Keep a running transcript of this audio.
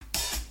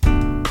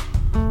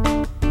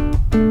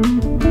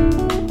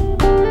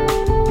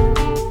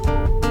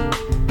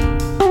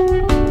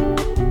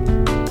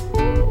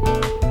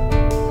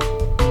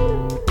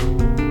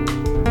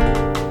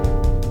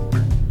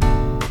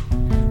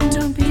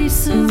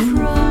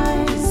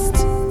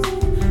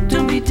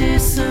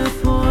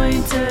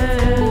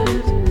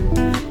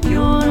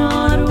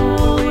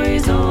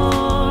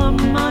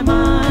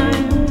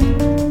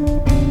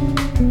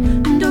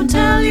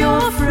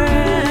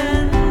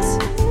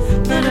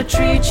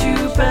you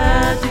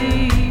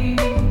badly,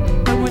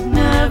 I would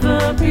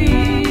never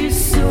be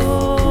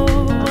so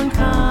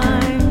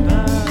unkind.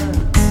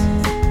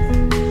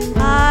 But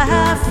I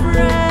have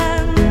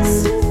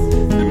friends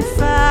and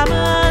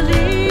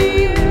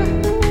family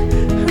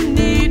who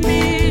need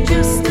me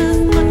just as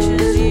much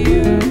as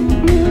you.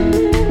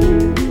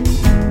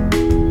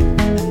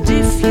 And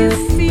if you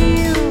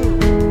feel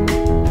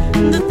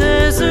that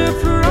there's a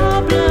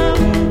problem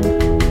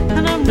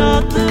and I'm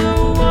not the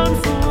one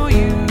for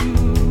you,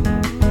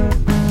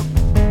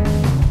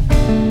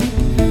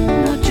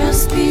 now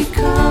just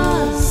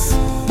because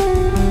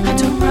I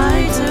don't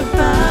write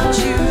about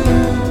you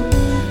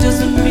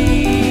doesn't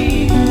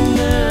mean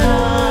that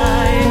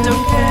I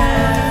don't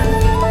care.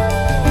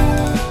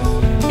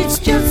 It's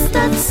just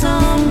that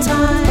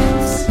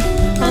sometimes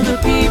other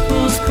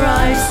people's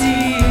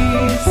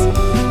crises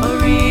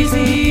are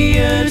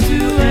easier to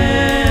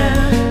bear.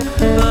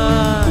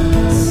 But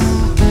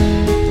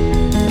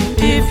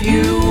if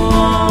you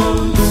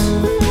want,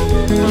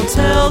 I'll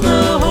tell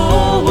the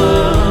whole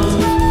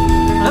world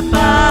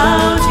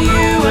about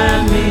you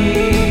and me.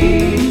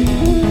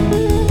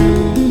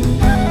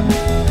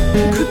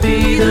 Could be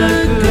the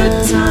good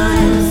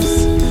times,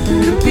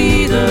 could be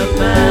the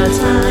bad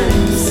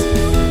times.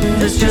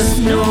 There's just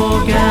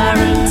no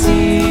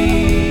guarantee.